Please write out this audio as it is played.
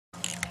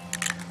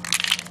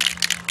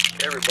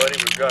Hey everybody,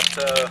 we've got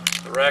the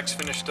racks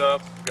finished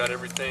up, we've got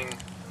everything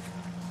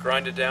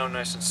grinded down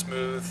nice and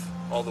smooth,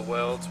 all the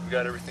welds, we've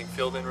got everything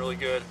filled in really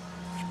good.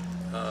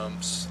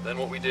 Then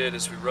what we did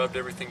is we rubbed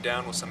everything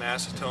down with some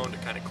acetone to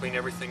kind of clean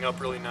everything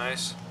up really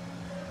nice,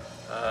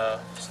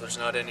 so there's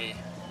not any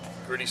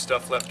gritty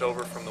stuff left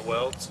over from the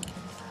welds.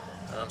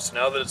 So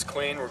now that it's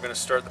clean, we're going to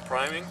start the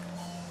priming.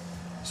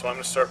 So I'm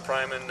going to start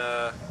priming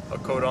a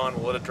coat on,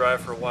 we'll let it dry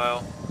for a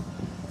while,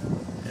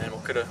 and we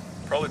could have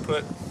probably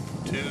put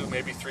 2,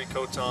 maybe 3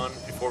 coats on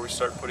before we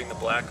start putting the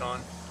black on.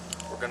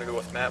 We're going to go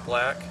with matte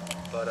black,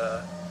 but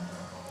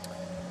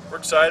we're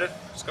excited.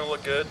 It's going to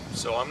look good.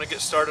 So I'm going to get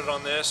started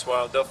on this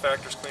while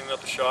Duhfactors cleaning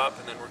up the shop,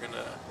 and then we're going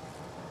to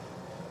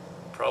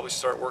probably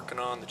start working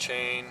on the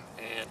chain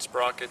and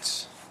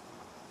sprockets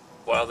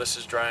while this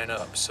is drying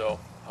up. So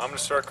I'm going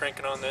to start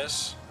cranking on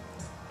this,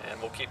 and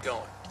we'll keep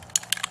going.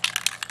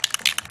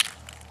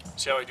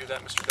 See how I do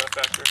that, Mr.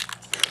 Duhfactor?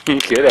 You're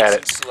good at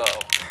it. Slow.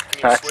 You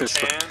can switch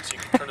hands, you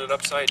can turn it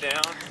upside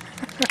down,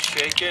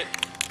 shake it.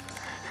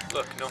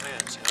 Look, no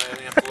hands. You don't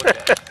even have to look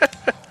at it.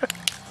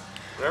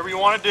 Whatever you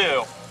want to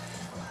do.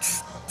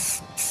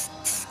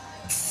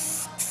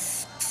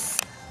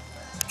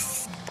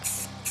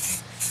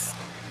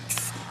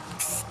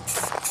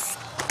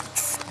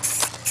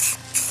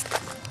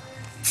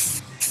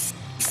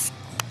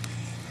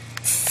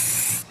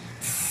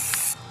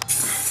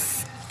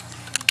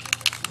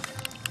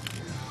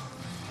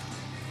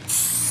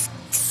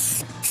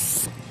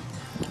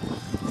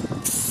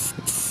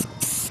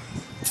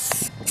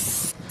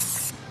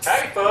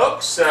 Howdy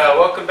folks,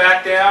 welcome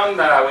back down.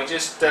 We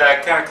just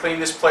kind of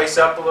cleaned this place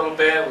up a little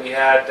bit. We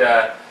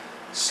had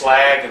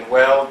slag and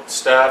weld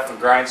stuff and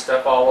grind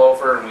stuff all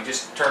over, and we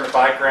just turned the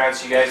bike around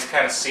so you guys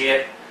kind of see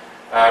it.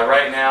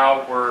 Right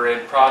now we're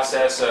in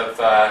process of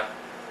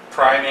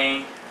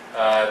priming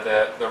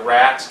the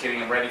racks, getting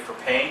them ready for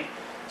paint.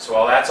 So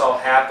while that's all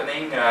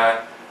happening,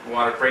 we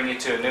want to bring you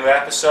to a new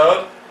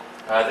episode.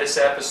 This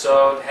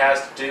episode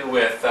has to do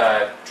with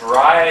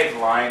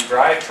drivetrain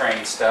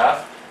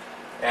stuff.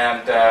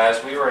 And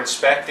as we were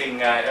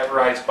inspecting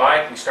EveRide's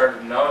bike, we started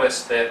to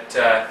notice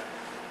that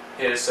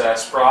his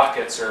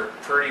sprockets are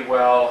pretty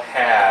well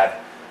had.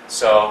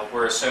 So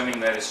we're assuming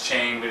that his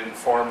chain, we didn't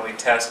formally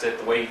test it.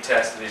 The way you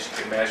test it is you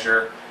can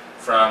measure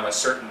from a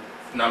certain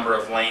number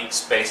of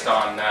lengths based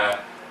on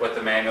what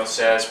the manual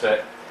says.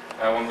 But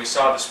when we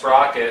saw the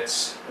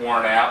sprockets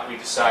worn out, we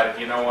decided,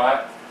 you know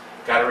what,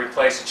 got to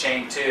replace the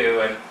chain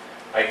too. And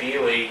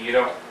ideally, you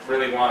don't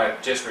really want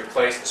to just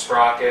replace the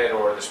sprocket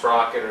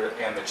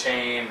and the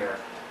chain, or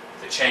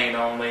the chain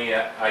only.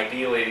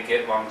 Ideally, to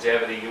get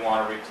longevity, you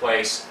want to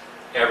replace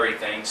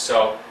everything.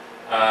 So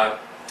I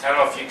don't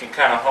know if you can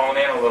kind of hone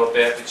in a little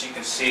bit, but you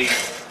can see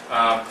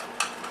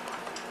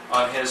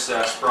on his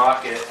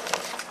sprocket,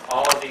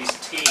 all of these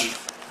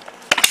teeth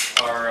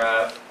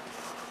are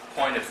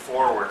pointed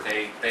forward.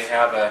 They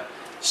have a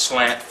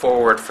slant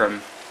forward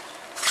from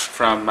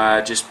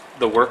just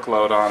the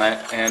workload on it,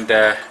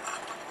 and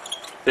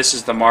this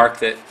is the mark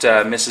that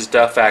Mrs.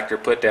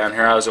 Duhfactor put down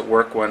here. I was at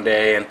work one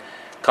day and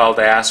called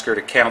to ask her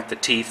to count the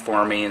teeth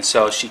for me, and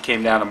so she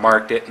came down and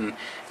marked it and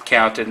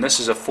counted. And this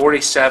is a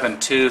 47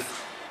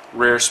 tooth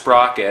rear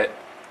sprocket,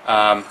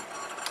 and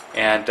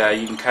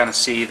you can kind of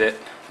see that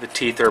the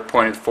teeth are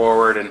pointed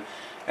forward. And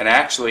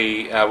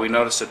actually, we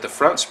noticed that the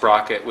front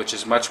sprocket, which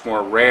is much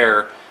more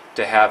rare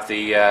to have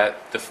the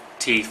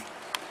teeth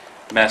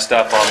messed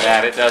up on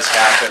that. It does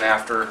happen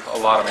after a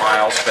lot of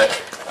miles, but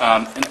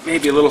and it may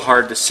be a little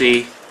hard to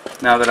see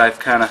now that I've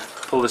kind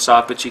of pulled this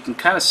off, but you can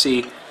kind of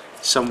see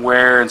some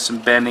wear and some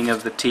bending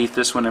of the teeth,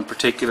 this one in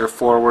particular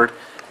forward,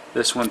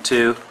 this one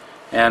too.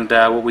 And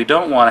what we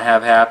don't want to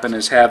have happen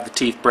is have the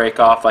teeth break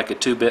off like a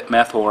 2-bit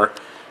meth whore.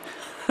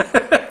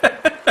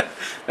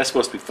 That's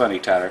supposed to be funny,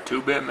 Tyler.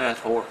 2-bit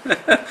meth whore.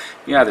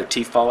 You know how their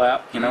teeth fall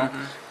out, you know?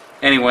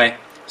 Anyway,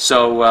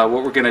 so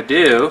what we're going to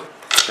do,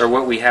 or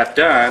what we have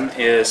done,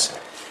 is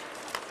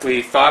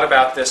we thought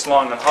about this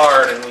long and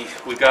hard, and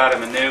we got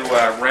him a new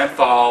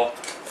Renthal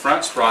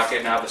front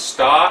sprocket. Now the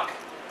stock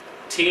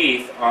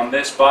teeth on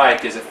this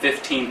bike is a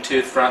 15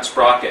 tooth front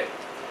sprocket,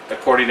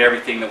 according to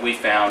everything that we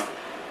found.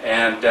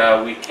 And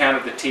we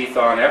counted the teeth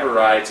on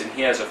EveRide's, and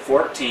he has a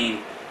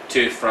 14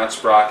 tooth front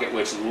sprocket,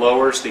 which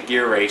lowers the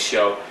gear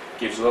ratio,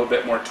 gives a little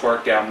bit more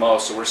torque down low.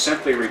 So we're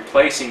simply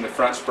replacing the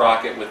front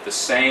sprocket with the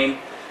same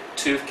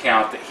tooth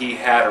count that he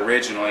had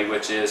originally,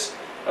 which is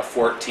a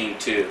 14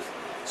 tooth.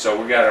 So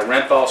we got a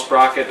Renthal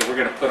sprocket that we're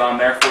going to put on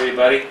there for you,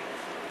 buddy.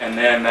 And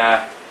then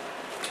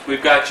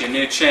we've got you a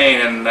new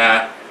chain. And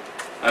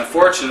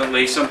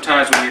unfortunately,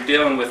 sometimes when you're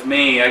dealing with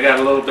me, I got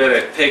a little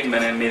bit of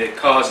pigment in me that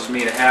causes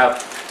me to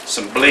have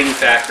some bling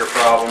factor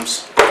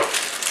problems.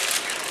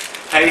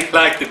 How do you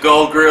like the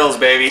gold grills,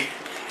 baby?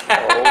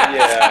 Oh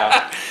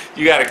yeah.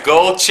 You got a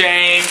gold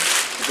chain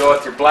to go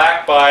with your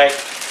black bike.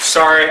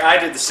 Sorry, I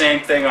did the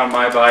same thing on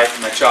my bike,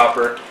 my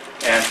chopper.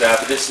 And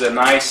but this is a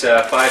nice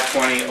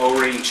 520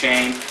 O-ring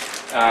chain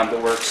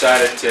that we're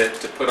excited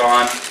to put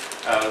on.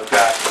 We've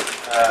got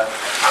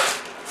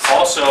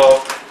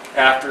also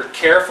after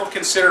careful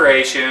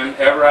consideration,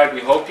 EveRide,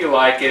 we hope you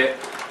like it,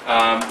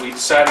 we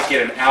decided to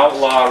get an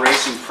Outlaw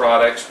Racing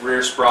Products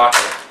rear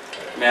sprocket.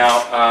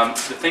 Now,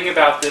 the thing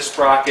about this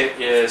sprocket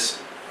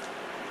is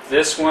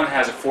this one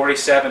has a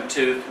 47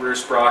 tooth rear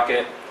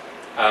sprocket.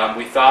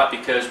 We thought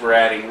because we're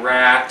adding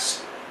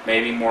racks,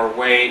 maybe more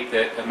weight,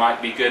 that it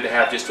might be good to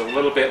have just a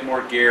little bit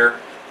more gear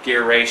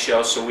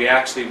ratio, so we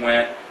actually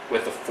went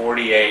with a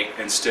 48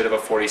 instead of a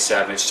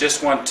 47. It's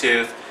just one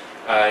tooth.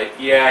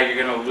 Yeah, you're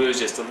going to lose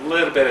just a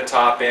little bit of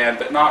top end,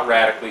 but not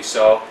radically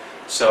so.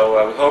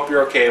 So we hope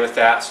you're okay with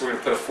that. So we're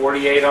going to put a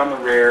 48 on the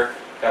rear,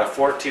 got a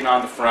 14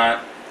 on the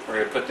front. We're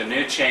going to put the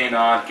new chain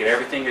on, get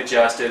everything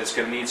adjusted. It's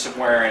going to need some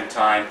wear-in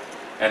time.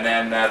 And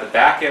then the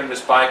back end of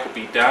this bike will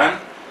be done.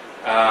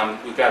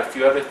 We've got a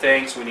few other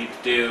things we need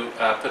to do.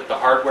 Put the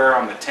hardware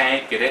on the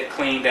tank, get it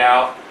cleaned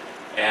out,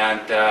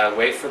 and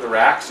wait for the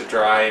racks to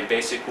dry, and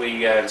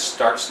basically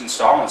start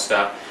installing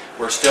stuff.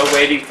 We're still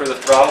waiting for the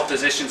throttle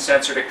position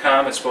sensor to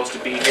come. It's supposed to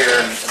be here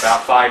in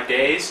about 5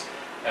 days,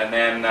 and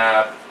then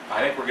I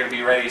think we're going to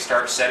be ready to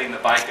start setting the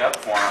bike up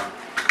for them,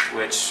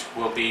 which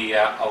will be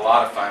a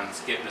lot of fun,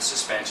 getting the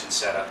suspension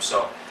set up.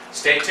 So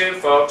stay tuned,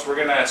 folks. We're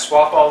going to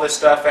swap all this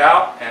stuff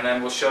out, and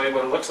then we'll show you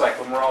what it looks like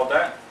when we're all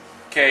done.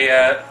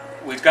 Okay,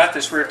 we've got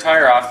this rear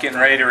tire off, getting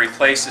ready to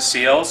replace the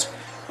seals.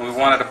 We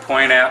wanted to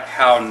point out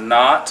how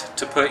not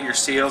to put your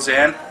seals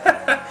in.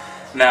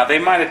 Now, they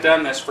might have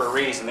done this for a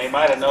reason. They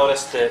might have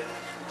noticed that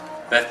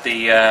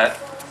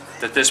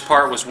this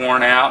part was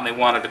worn out, and they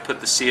wanted to put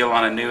the seal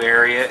on a new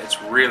area.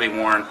 It's really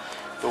worn.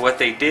 But what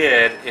they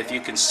did, if you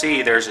can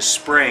see, there's a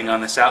spring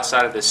on this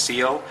outside of the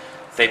seal.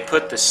 They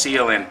put the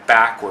seal in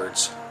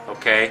backwards.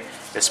 Okay,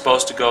 it's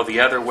supposed to go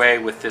the other way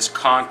with this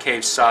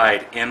concave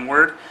side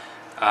inward,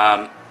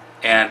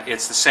 and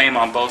it's the same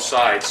on both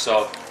sides.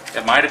 So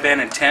it might have been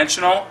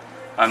intentional.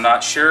 I'm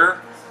not sure.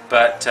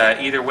 But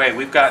either way,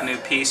 we've got new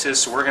pieces,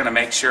 so we're going to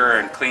make sure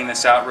and clean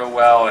this out real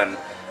well and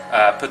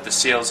put the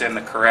seals in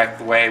the correct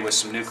way with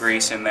some new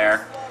grease in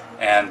there,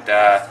 and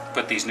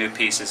put these new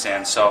pieces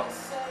in. So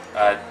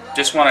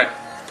just want to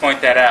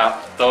point that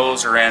out.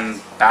 Those are in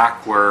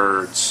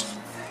backwards.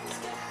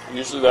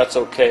 Usually that's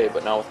okay,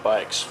 but not with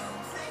bikes.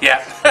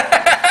 Yeah.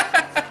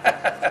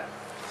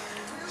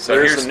 So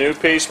here's the new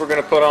piece we're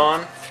going to put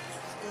on.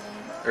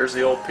 There's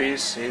the old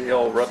piece. See the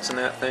old ruts in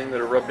that thing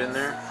that are rubbed in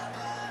there?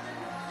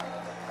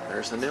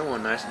 There's the new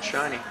one, nice and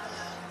shiny.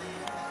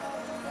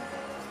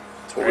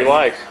 That's what we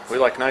like. We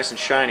like nice and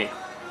shiny.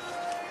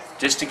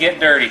 Just to get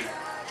dirty.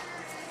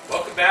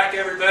 Welcome back,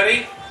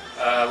 everybody.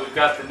 We've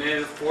got the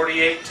new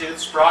 48 tooth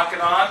sprocket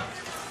on.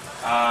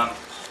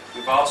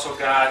 We've also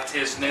got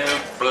his new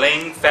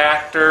Bling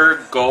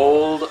Factor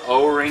gold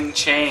O-ring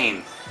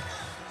chain.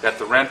 Got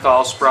the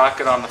Renthal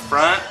sprocket on the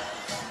front,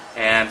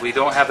 and we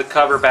don't have the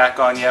cover back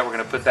on yet. We're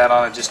going to put that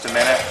on in just a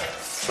minute.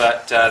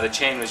 But the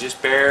chain was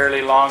just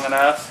barely long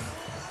enough.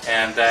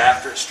 And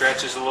after it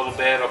stretches a little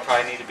bit, it'll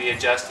probably need to be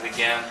adjusted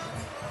again.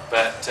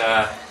 But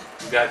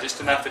we've got just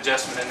enough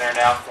adjustment in there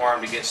now for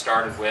him to get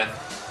started with.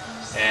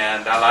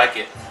 And I like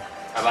it.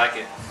 I like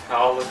it. It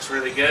all looks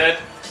really good.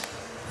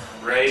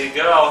 Ready to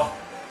go.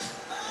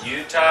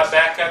 Utah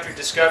Backcountry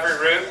Discovery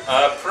Route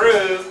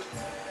approved.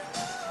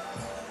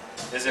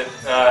 Is it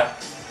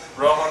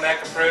Rojo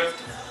neck approved?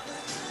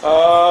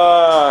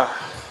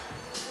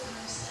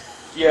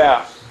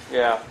 Yeah.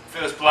 If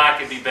it was black,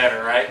 it'd be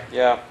better, right?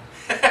 Yeah.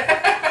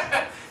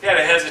 You had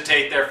to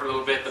hesitate there for a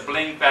little bit. The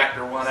Bling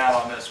Factor won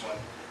out on this one.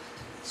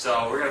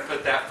 So we're going to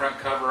put that front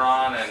cover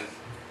on and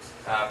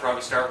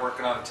probably start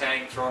working on the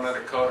tank, throw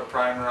another coat of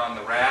primer on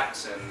the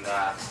racks, and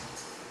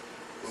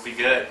we'll be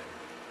good.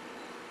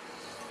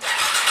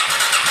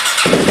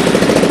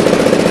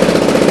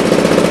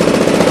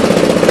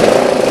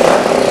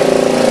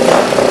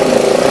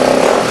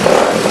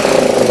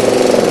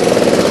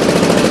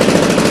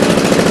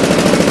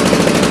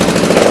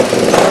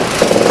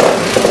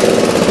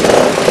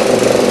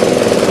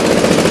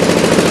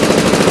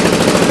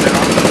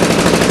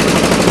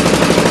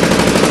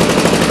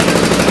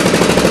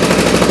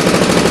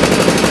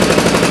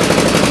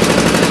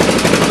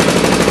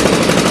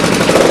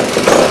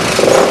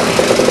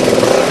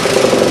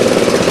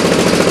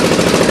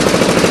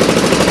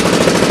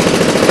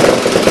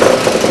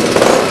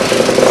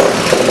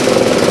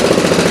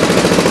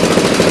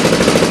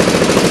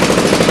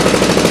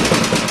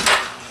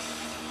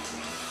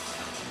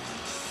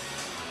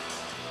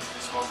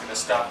 Smoking the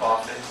stuff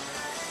off it.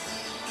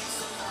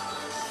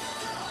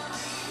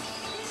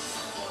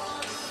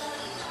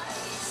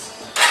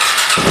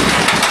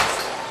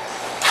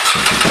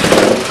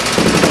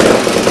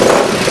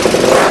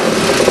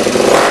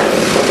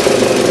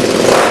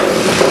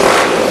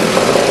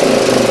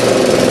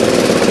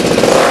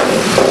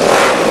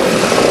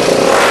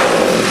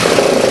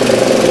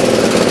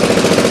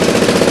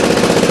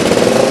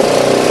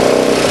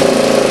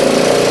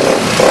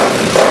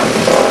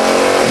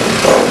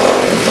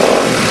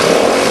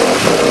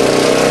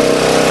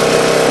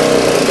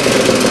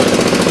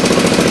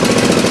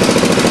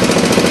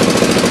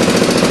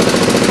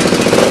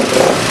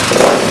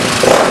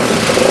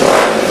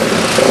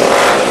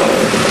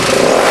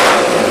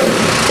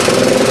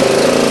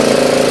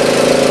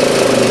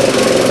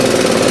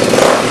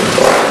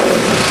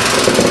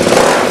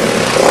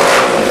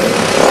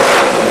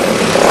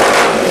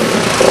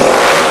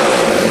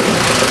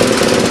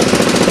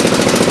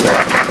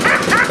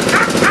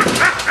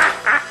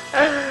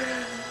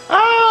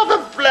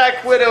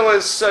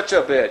 is such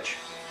a bitch.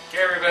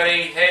 Okay,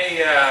 everybody.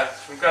 Hey,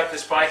 we've got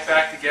this bike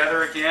back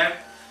together again,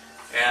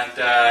 and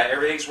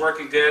everything's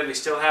working good. We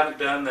still haven't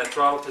done the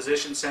throttle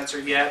position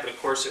sensor yet, but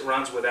of course it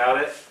runs without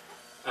it.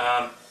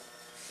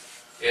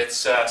 It's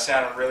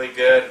sounding really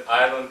good,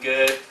 idling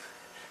good.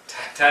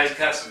 Ty's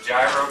got some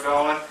gyro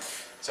going,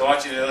 so I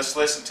want you to just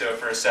listen to it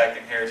for a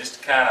second here, just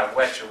to kind of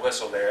wet your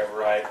whistle there,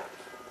 EveRide.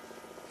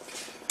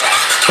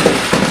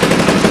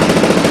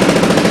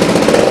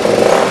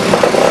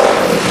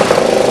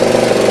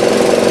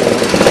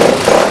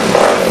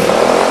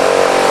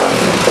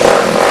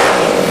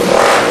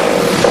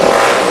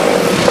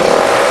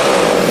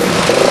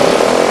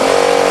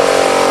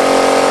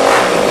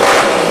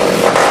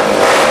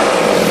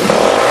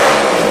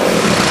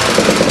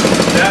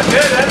 That's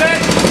good, isn't it?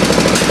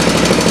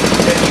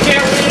 If you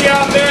can't read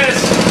out this,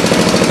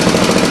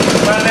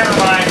 well, never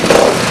mind.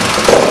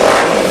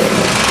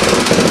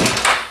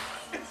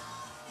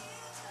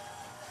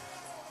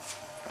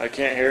 I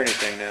can't hear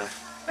anything now.